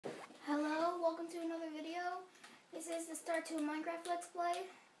start to a Minecraft Let's Play.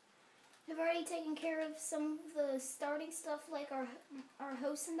 I've already taken care of some of the starting stuff, like our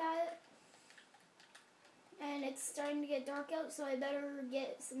host and that. And it's starting to get dark out, so I better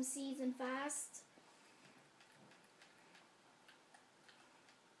get some seeds and fast.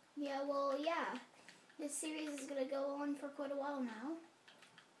 Yeah. This series is going to go on for quite a while now.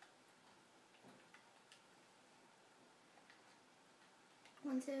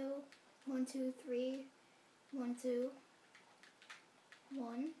 One, two, three. 1, 2,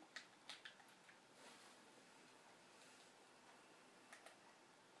 1.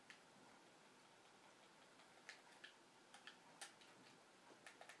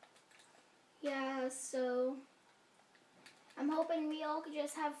 Yeah, so I'm hoping we all could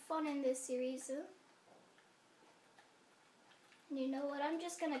just have fun in this series. And you know what? I'm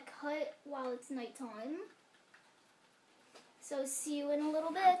just gonna cut while it's nighttime. So see you in a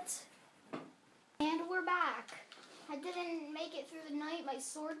little bit. And we're back. I didn't make it through the night. My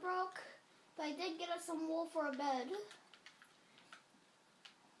sword broke. But I did get us some wool for a bed.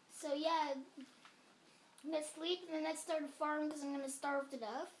 So yeah, I'm gonna sleep and then let's start a farm because I'm gonna starve to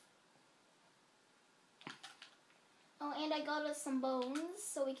death. Oh, and I got us some bones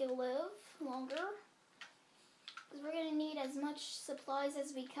so we can live longer. Because we're gonna need as much supplies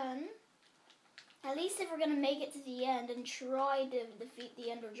as we can. At least if we're gonna make it to the end and try to defeat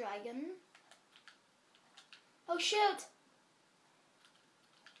the Ender Dragon. Oh shoot!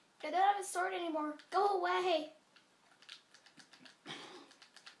 I don't have a sword anymore. Go away!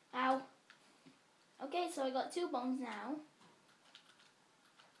 Ow. Okay, so I got 2 bones now.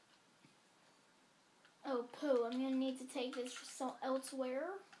 Oh poo, I'm gonna need to take this elsewhere.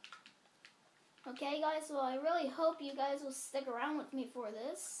 Okay guys, well I really hope you guys will stick around with me for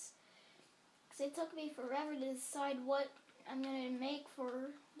this. Because it took me forever to decide what I'm gonna make for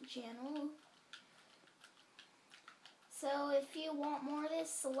the channel. So if you want more of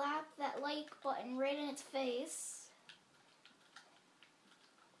this, slap that like button right in its face.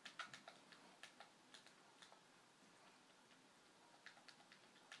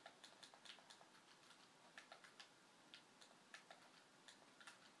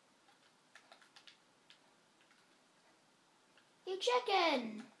 You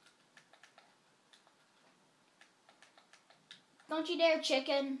chicken! Don't you dare,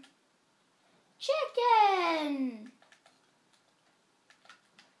 chicken! Chicken!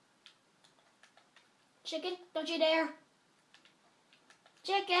 Chicken, don't you dare!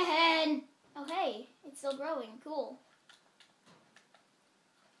 Chicken! Oh hey, it's still growing, cool.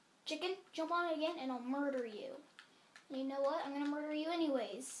 Chicken, jump on it again and I'll murder you. And you know what? I'm gonna murder you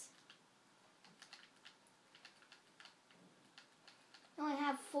anyways. I only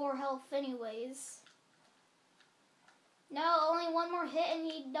have 4 health anyways. No, only 1 more hit and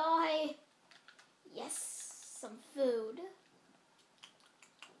he'd die. Yes, some food.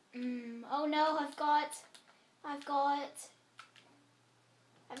 Oh no, I've got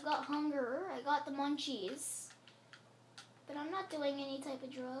hunger. I got the munchies. But I'm not doing any type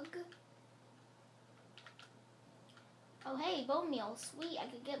of drug. Oh hey, bone meal. Sweet, I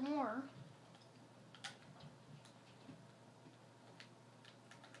could get more.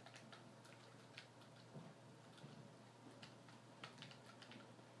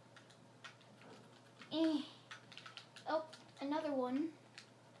 Oh, another one.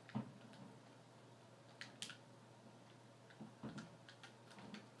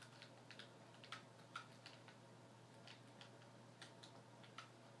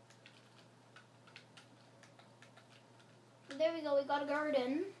 There we go, we got a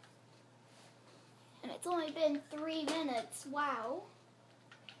garden. And it's only been 3 minutes, wow.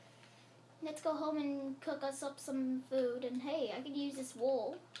 Let's go home and cook us up some food. And hey, I could use this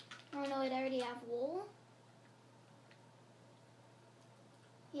wool. Oh no, I already have wool.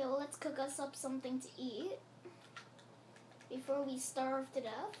 Yeah, well, let's cook us up something to eat before we starve to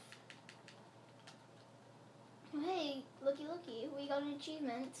death. Oh, hey, looky, we got an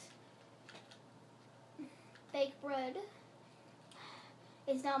achievement. Bake bread.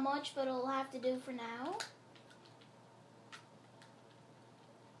 It's not much, but it'll have to do for now.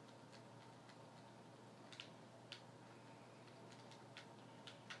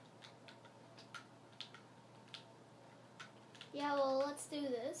 Yeah, well, let's do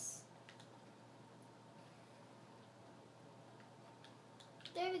this.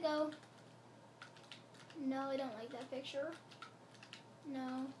 There we go. No, I don't like that picture.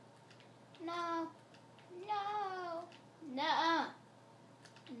 No. No. No. Nuh-uh.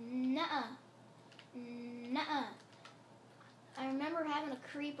 Nuh-uh. Nuh-uh. I remember having a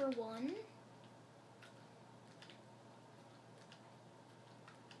creeper one.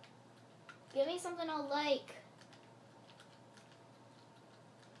 Give me something I'll like.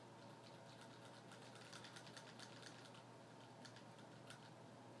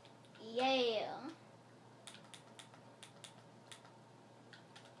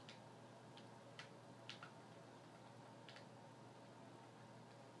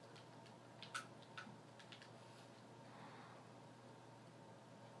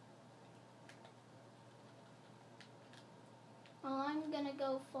 I'm gonna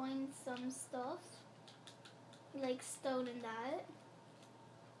go find some stuff, like stone and that.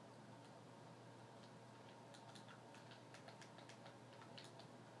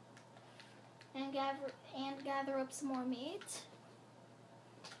 And gather up some more meat.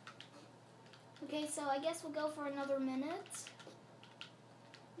 Okay, so I guess we'll go for another minute.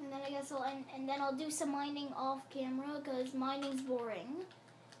 And then I guess I'll do some mining off camera because mining's boring.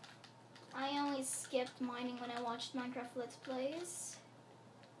 I only skipped mining when I watched Minecraft Let's Plays.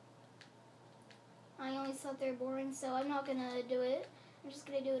 I only thought they were boring, so I'm not gonna do it. I'm just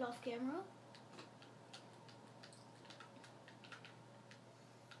gonna do it off camera.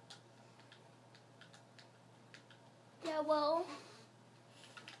 Yeah, well,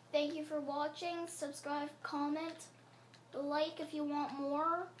 thank you for watching. Subscribe, comment, like if you want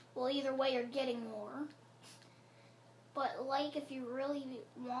more. Well, either way, you're getting more. But like if you really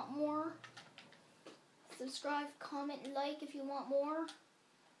want more. Subscribe, comment, like if you want more.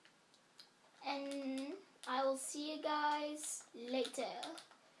 And I will see you guys later.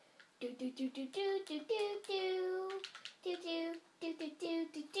 Do do do do do do do do do do do do do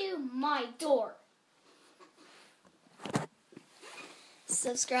do do my door.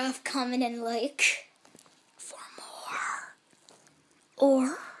 Subscribe, comment, and like for more.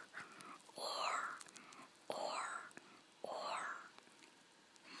 Or